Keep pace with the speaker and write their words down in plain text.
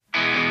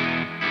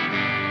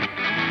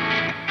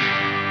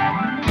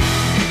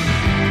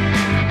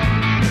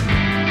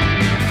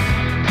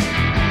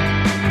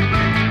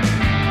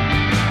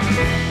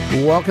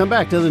Welcome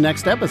back to the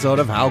next episode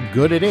of How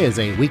Good It Is,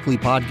 a weekly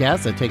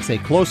podcast that takes a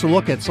closer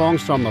look at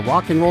songs from the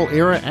rock and roll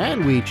era,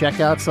 and we check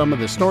out some of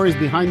the stories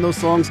behind those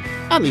songs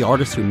and the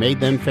artists who made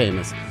them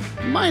famous.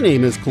 My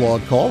name is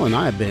Claude Cole, and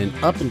I've been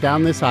up and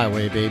down this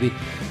highway, baby.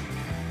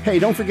 Hey,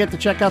 don't forget to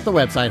check out the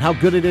website,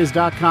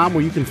 howgooditis.com,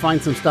 where you can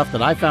find some stuff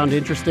that I found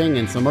interesting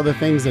and some other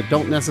things that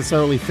don't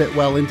necessarily fit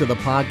well into the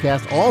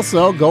podcast.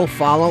 Also, go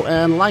follow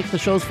and like the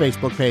show's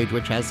Facebook page,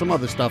 which has some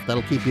other stuff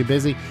that'll keep you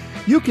busy.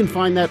 You can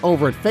find that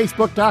over at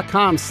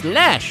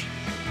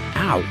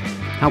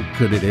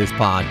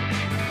facebook.com/HowGoodItIsPod.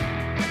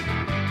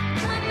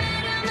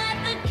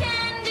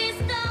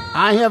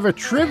 I have a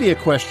trivia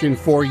question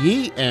for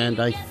ye, and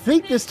I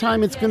think this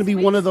time it's going to be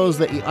one of those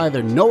that you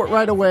either know it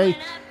right away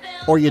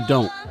or you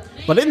don't.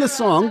 But in the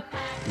song,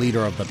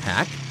 Leader of the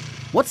Pack,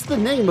 what's the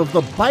name of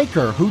the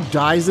biker who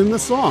dies in the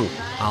song?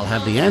 I'll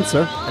have the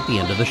answer at the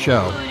end of the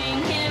show.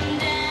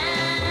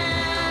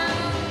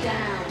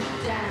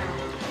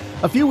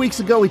 A few weeks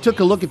ago, we took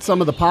a look at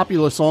some of the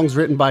popular songs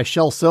written by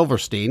Shel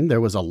Silverstein.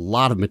 There was a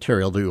lot of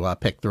material to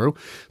pick through,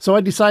 so I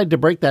decided to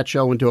break that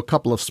show into a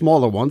couple of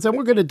smaller ones, and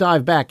we're going to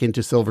dive back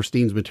into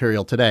Silverstein's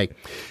material today.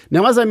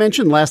 Now, as I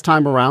mentioned last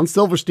time around,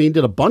 Silverstein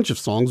did a bunch of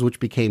songs which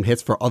became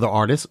hits for other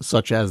artists,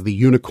 such as The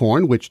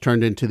Unicorn, which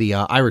turned into the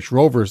Irish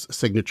Rovers'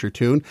 signature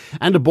tune,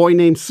 and A Boy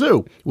Named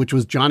Sue, which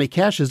was Johnny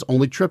Cash's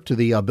only trip to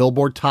the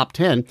Billboard Top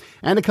 10,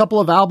 and a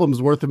couple of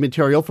albums worth of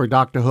material for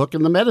Dr. Hook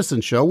and The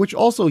Medicine Show, which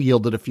also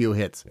yielded a few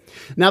hits.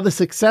 Now, the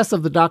success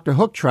of the Dr.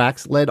 Hook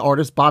tracks led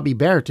artist Bobby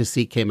Bare to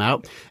seek him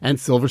out, and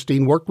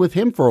Silverstein worked with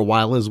him for a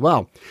while as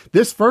well.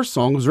 This first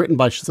song was written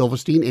by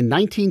Silverstein in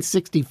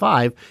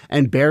 1965,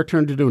 and Bare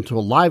turned it into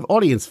a live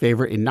audience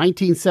favorite in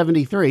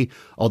 1973,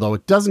 although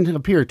it doesn't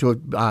appear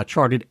to have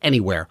charted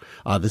anywhere.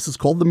 This is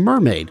called The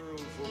Mermaid.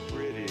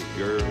 Pretty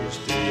girls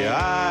till your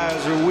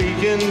eyes are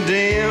weak and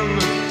dim.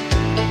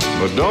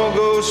 But don't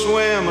go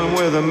swimming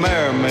with a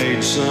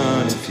mermaid,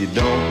 son, if you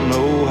don't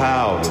know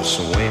how to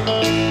swim.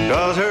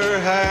 'Cause her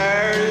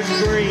hair is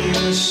green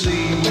as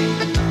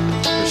seaweed,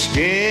 her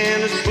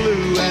skin is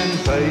blue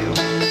and pale.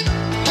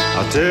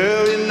 I'll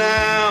tell you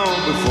now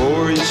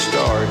before you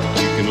start,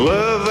 you can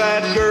love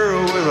that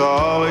girl with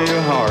all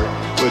your heart,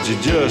 but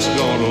you're just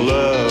gonna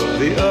love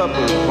the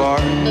upper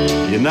part.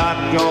 You're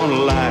not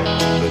gonna like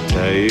the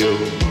tail.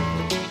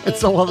 And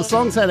so while the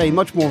songs had a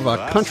much more of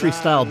a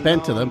country-style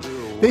bent to them,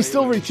 they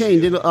still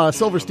retained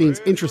Silverstein's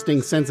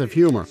interesting sense of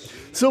humor.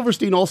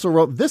 Silverstein also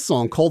wrote this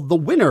song called The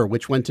Winner,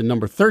 which went to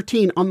number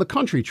 13 on the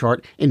country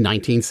chart in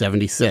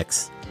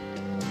 1976.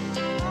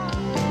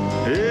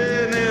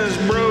 In his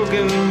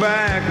broken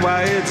back,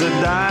 why it's a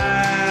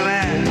dying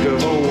act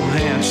of old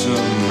handsome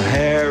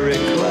Harry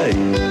Clay.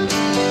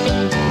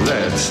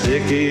 That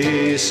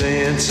sticky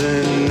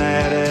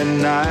Cincinnati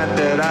night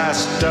that I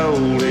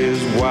stole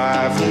his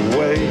wife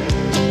away.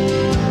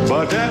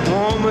 But that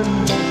woman,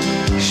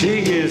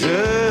 she gets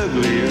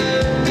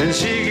uglier and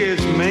she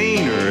gets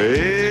meaner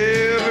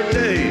every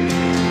day.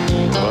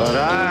 But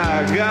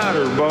I got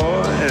her,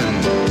 boy,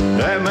 and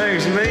that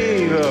makes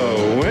me the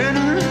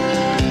winner.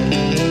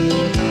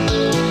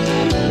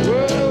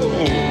 Whoa.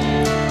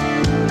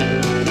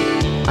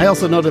 I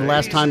also noted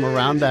last time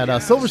around that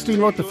Silverstein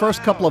wrote the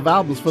first couple of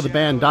albums for the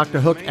band Dr.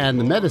 Hook and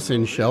The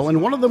Medicine Show,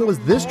 and one of them was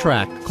this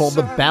track called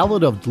The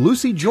Ballad of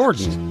Lucy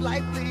Jordan.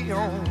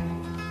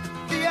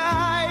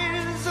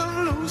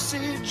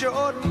 Lucy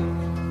Jordan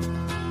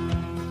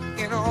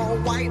in a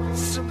white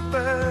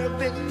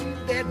suburban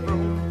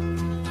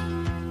bedroom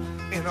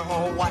in a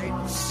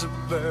white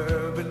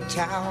suburban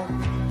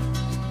town.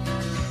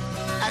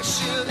 As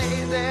she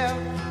lay there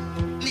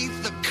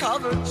neath the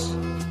covers,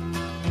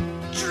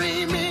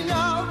 dreaming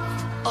of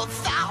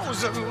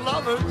 1,000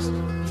 lovers,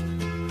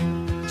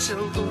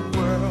 till the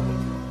world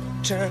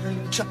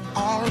turned to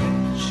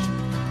orange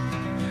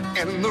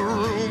and the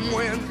room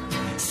went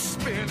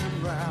spinning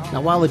round.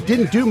 Now, while it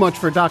didn't do much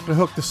for Dr.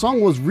 Hook, the song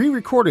was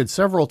re-recorded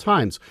several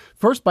times,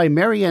 first by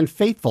Marianne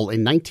Faithfull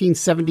in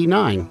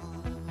 1979.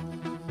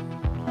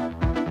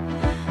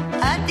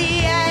 At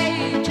the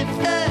age of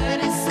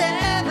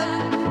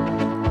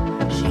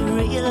 37, she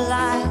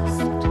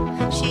realized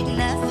she'd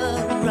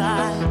never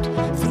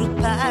ride through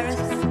Paris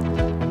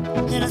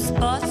in a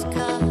sports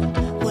car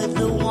with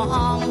the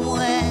warm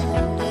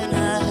wind in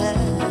her hair.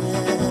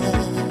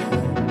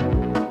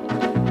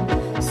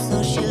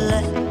 So she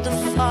let the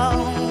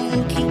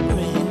phone keep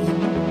ringing,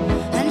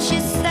 and she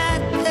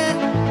sat there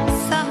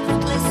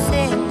softly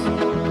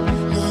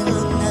singing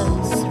little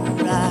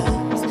nursery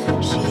rhymes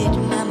she'd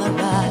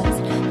memorized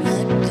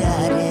her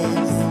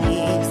daddy's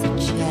easy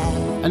chair.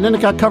 And then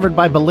it got covered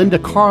by Belinda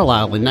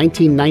Carlisle in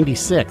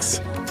 1996.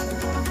 Her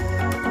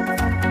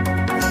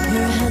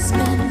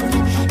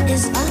husband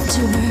is off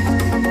to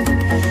work,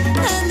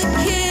 and the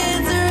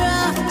kids are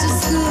off to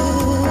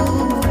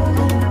school.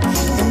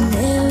 And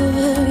there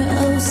were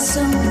oh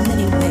so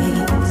many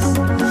ways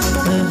for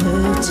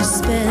her to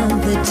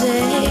spend the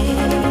day.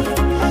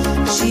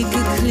 She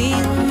could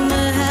clean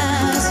the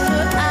house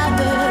for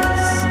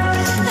hours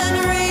and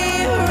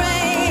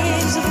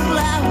rearrange the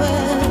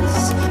flowers,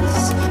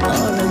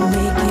 or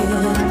make it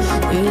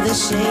through the the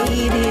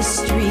shady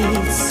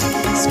streets,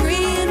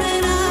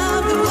 screaming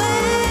out the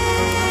way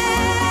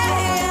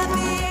at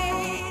the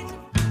age.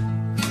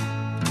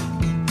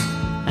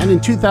 And in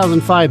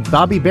 2005,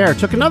 Bobby Bare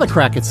took another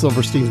crack at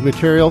Silverstein's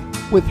material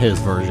with his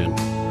version.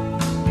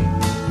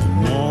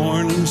 The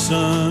morning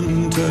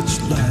sun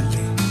touched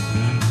lightly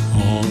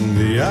on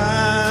the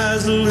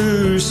eyes of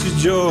Lucy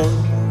Jordan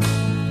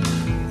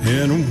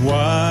in a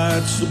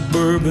white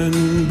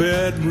suburban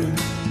bedroom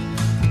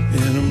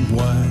in a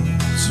white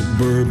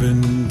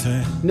suburban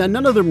town. Now,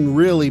 none of them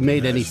really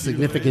made any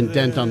significant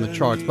dent on the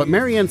charts, but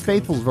Marianne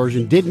Faithfull's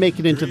version did make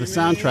it into the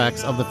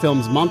soundtracks of the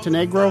films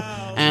Montenegro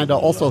and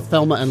also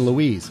Thelma and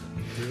Louise.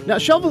 Now,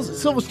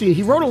 Silverstein,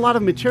 he wrote a lot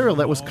of material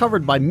that was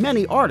covered by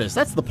many artists.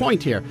 That's the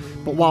point here.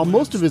 But while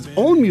most of his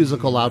own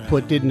musical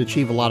output didn't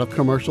achieve a lot of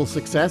commercial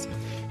success,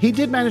 he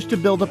did manage to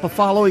build up a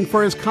following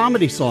for his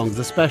comedy songs,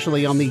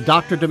 especially on the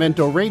Dr.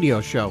 Demento radio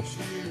show.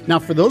 Now,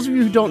 for those of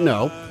you who don't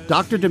know,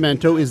 Dr.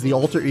 Demento is the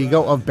alter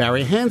ego of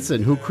Barry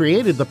Hansen, who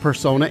created the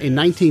persona in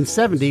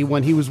 1970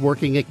 when he was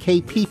working at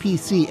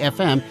KPPC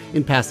FM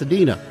in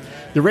Pasadena.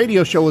 The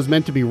radio show was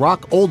meant to be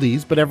rock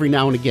oldies, but every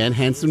now and again,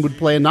 Hansen would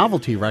play a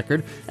novelty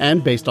record,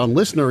 and based on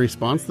listener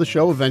response, the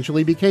show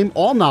eventually became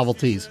all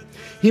novelties.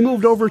 He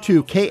moved over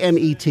to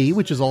KMET,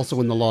 which is also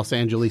in the Los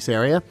Angeles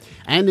area,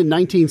 and in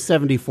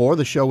 1974,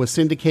 the show was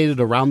syndicated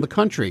around the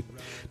country.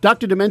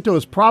 Dr. Demento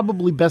is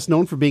probably best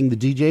known for being the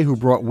DJ who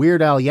brought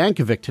Weird Al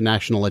Yankovic to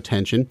national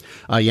attention.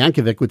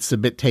 Yankovic would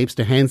submit tapes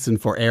to Hansen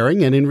for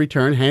airing, and in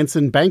return,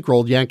 Hansen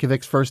bankrolled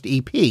Yankovic's first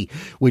EP,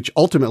 which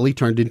ultimately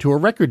turned into a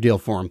record deal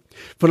for him.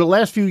 For the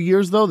last few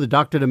years, though, the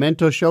Dr.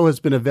 Demento show has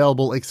been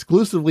available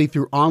exclusively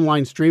through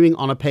online streaming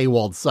on a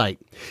paywalled site.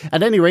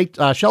 At any rate,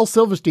 Shel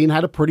Silverstein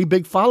had a pretty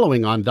big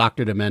following on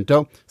Dr.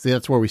 Demento. See,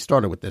 that's where we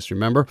started with this,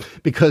 remember?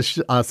 Because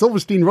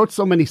Silverstein wrote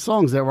so many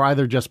songs that were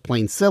either just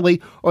plain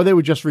silly or they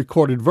were just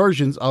recorded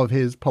versions of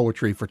his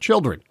poetry for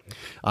children.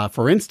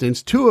 For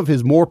instance, two of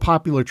his more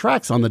popular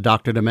tracks on the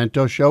Dr.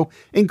 Demento show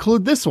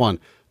include this one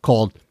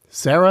called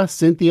Sarah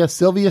Cynthia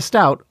Sylvia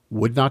Stout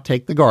Would Not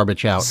Take the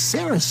Garbage Out.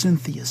 Sarah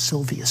Cynthia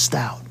Sylvia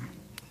Stout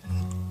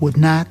would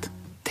not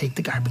take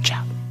the garbage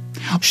out.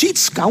 She'd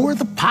scour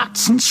the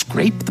pots and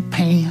scrape the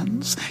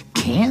pans,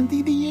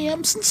 candy the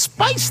yams and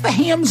spice the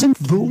hams, and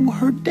though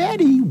her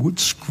daddy would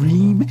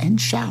scream and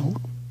shout,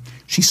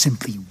 she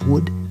simply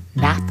would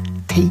not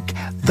take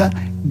the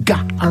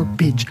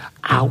garbage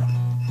out.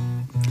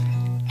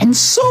 And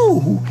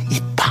so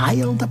it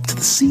piled up to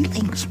the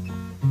ceilings.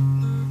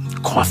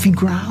 Coffee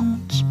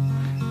grounds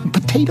and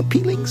potato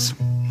peelings,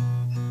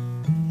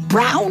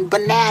 brown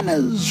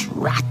bananas,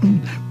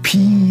 rotten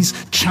peas,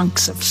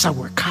 chunks of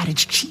sour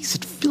cottage cheese.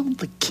 It filled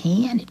the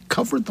can, it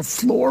covered the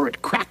floor,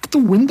 it cracked the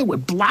window,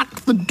 it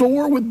blocked the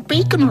door with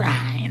bacon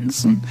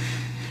rinds and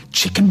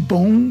chicken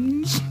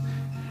bones.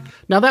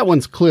 Now, that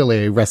one's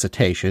clearly a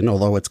recitation,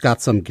 although it's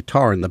got some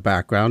guitar in the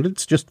background.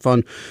 It's just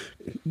fun,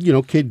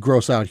 kid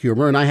gross-out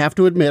humor, and I have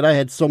to admit I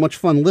had so much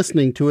fun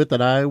listening to it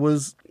that I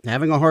was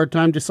having a hard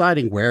time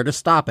deciding where to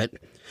stop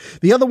it.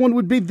 The other one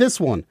would be this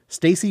one,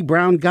 Stacy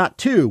Brown Got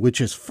Two,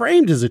 which is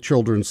framed as a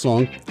children's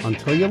song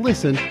until you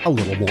listen a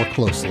little more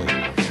closely.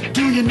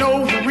 Do you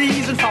know the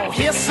reason for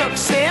his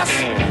success?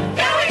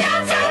 No, we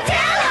don't, so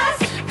tell us.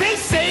 They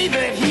say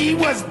that he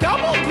was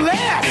double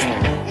blessed.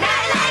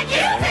 Not like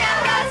you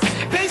tell us.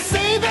 They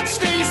say that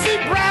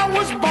Stacy Brown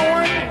was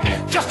born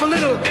just a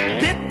little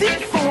bit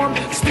deformed.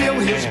 Still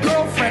his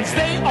girlfriends,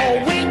 they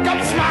all wake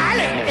up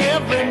smiling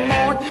every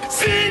morning,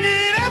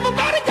 singing,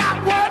 everybody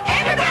got one.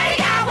 Everybody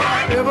got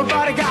one.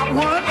 Everybody got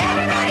one.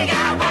 Everybody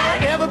got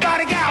one.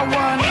 Everybody got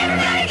one.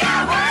 Everybody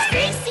got one.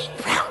 Stacy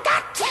Brown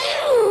got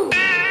two.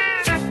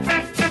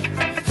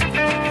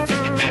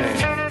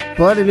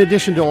 But in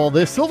addition to all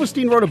this,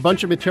 Silverstein wrote a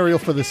bunch of material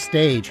for the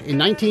stage. In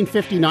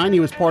 1959, he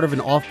was part of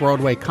an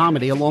off-Broadway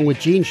comedy along with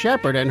Gene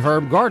Shepard and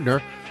Herb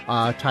Gardner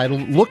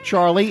titled Look,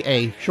 Charlie,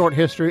 A Short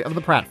History of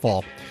the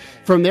Pratfall.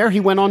 From there, he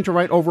went on to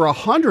write over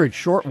 100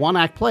 short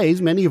one-act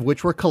plays, many of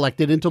which were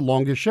collected into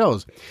longer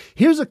shows.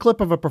 Here's a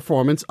clip of a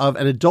performance of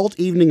An Adult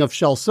Evening of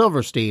Shel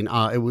Silverstein.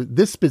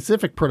 This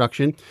specific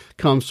production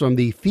comes from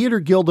the Theater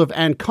Guild of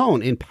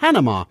Ancon in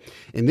Panama.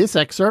 In this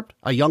excerpt,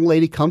 a young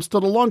lady comes to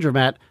the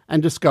laundromat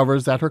and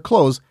discovers that her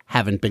clothes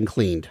haven't been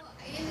cleaned.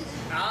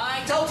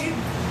 I told you.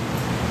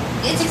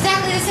 It's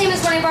exactly the same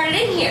as when I brought it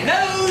in here.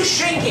 No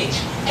shrinkage.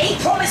 A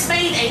promise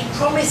made, a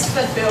promise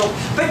fulfilled.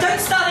 But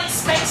don't start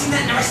expecting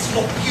that the rest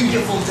of your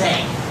beautiful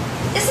day.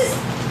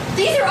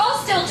 These are all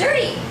still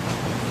dirty.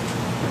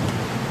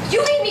 You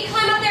made me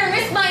climb up there and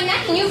risk my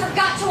neck and you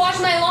forgot to wash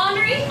my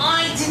laundry?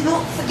 I did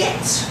not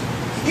forget.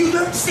 You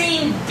don't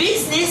stay in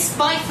business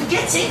by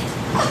forgetting.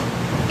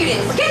 You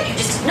didn't forget, you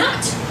just did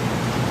not.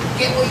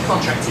 Get what you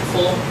contracted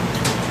for.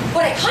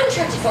 What I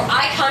contracted for?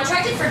 I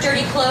contracted for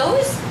dirty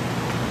clothes?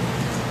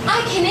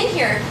 I came in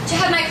here to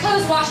have my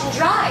clothes washed and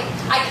dried.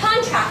 I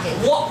contracted.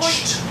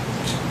 Watched.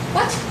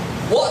 What?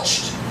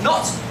 Watched,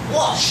 not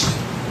washed.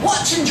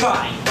 Watch and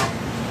dry.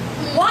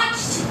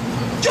 Watched?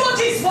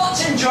 George's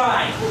watch and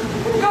drive.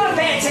 Gotta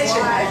pay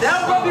attention.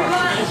 They'll rob you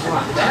blind.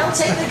 They'll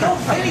take the gold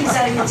fillings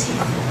out of your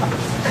teeth.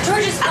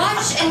 George's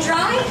watch and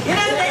drive? You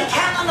know, they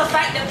count on the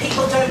fact that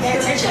people don't pay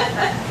attention.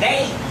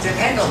 They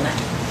depend on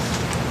that.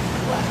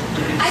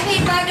 I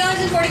paid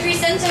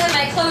 $5.43 to have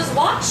my clothes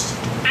washed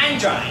And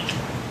dried.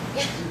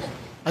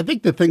 I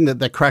think the thing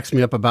that cracks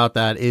me up about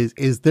that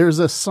is there's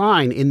a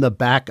sign in the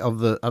back of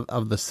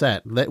the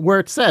set where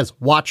it says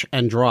 "watch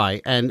and dry,"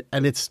 and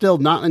it's still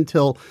not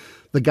until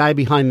the guy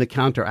behind the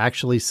counter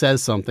actually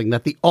says something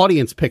that the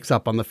audience picks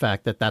up on the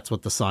fact that that's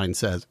what the sign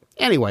says.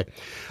 Anyway,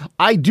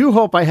 I do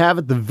hope I have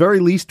at the very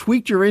least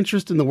tweaked your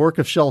interest in the work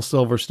of Shel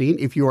Silverstein.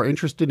 If you are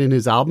interested in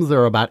his albums,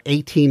 there are about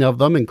 18 of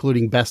them,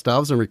 including best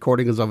ofs and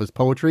recordings of his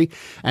poetry,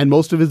 and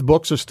most of his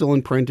books are still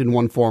in print in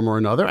one form or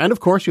another. And of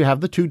course, you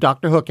have the 2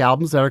 Dr. Hook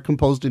albums that are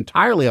composed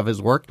entirely of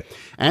his work,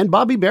 and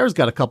Bobby Bare's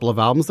got a couple of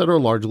albums that are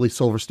largely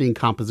Silverstein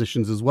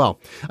compositions as well.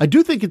 I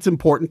do think it's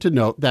important to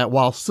note that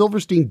while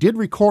Silverstein did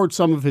record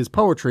some of his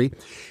poetry,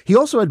 he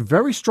also had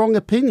very strong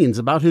opinions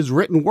about his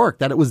written work,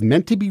 that it was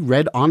meant to be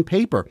read on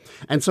paper.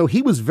 And so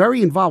he was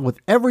very involved with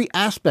every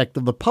aspect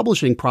of the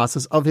publishing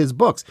process of his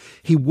books.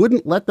 He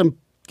wouldn't let them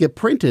get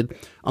printed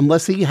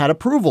unless he had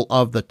approval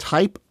of the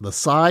type, the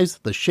size,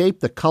 the shape,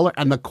 the color,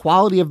 and the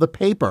quality of the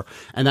paper.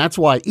 And that's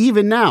why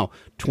even now,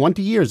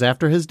 20 years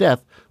after his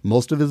death,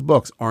 most of his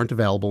books aren't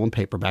available in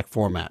paperback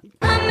format.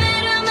 All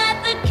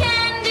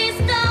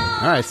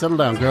right, settle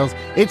down, girls.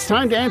 It's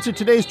time to answer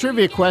today's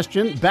trivia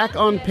question. Back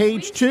on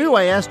page 2,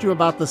 I asked you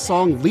about the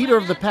song Leader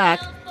of the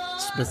Pack.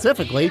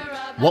 Specifically,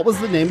 what was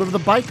the name of the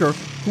biker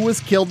who was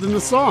killed in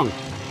the song?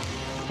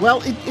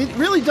 Well, it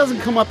really doesn't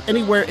come up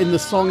anywhere in the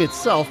song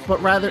itself,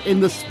 but rather in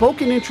the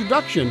spoken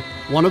introduction,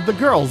 one of the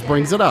girls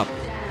brings it up.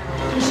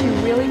 Is she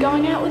really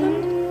going out with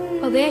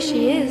him? Well, there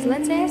she is.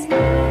 Let's ask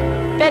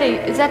her. Betty,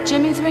 is that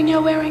Jimmy's ring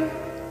you're wearing?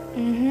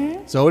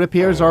 Mm-hmm. So it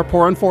appears our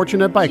poor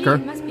unfortunate biker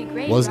Gee, must be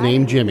great, was right?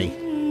 named Jimmy.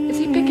 Is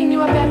he picking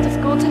you up after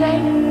school today?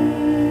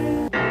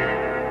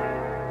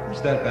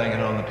 Who's that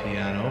banging on the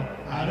piano?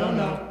 I don't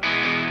know.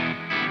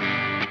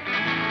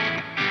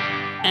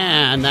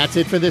 And that's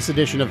it for this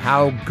edition of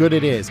How Good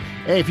It Is.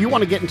 Hey, if you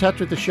want to get in touch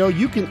with the show,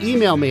 you can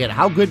email me at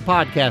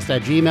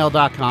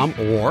howgoodpodcast@gmail.com,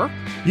 or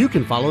you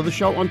can follow the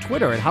show on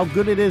Twitter at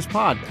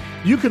howgooditispod.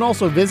 You can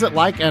also visit,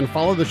 like, and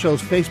follow the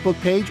show's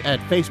Facebook page at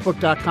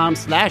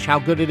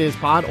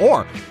facebook.com/howgooditispod,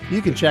 or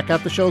you can check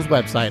out the show's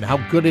website,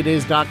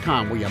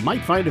 howgooditis.com, where you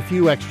might find a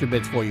few extra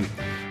bits for you.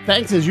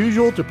 Thanks, as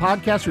usual, to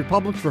Podcast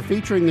Republic for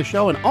featuring the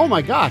show. And oh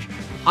my gosh,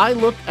 I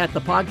looked at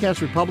the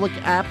Podcast Republic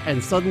app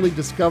and suddenly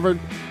discovered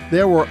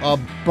there were a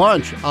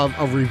bunch of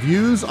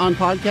reviews on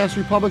Podcast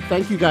Republic.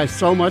 Thank you guys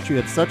so much. You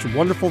had such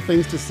wonderful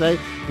things to say.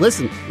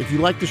 Listen, if you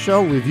like the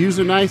show, reviews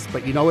are nice,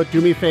 but you know what?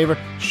 Do me a favor,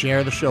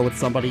 share the show with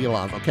somebody you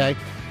love, okay?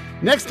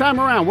 Next time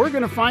around, we're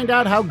going to find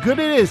out how good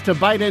it is to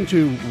bite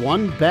into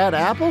one bad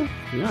apple.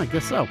 Yeah, I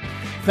guess so.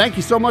 Thank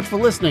you so much for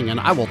listening,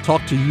 and I will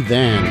talk to you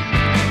then.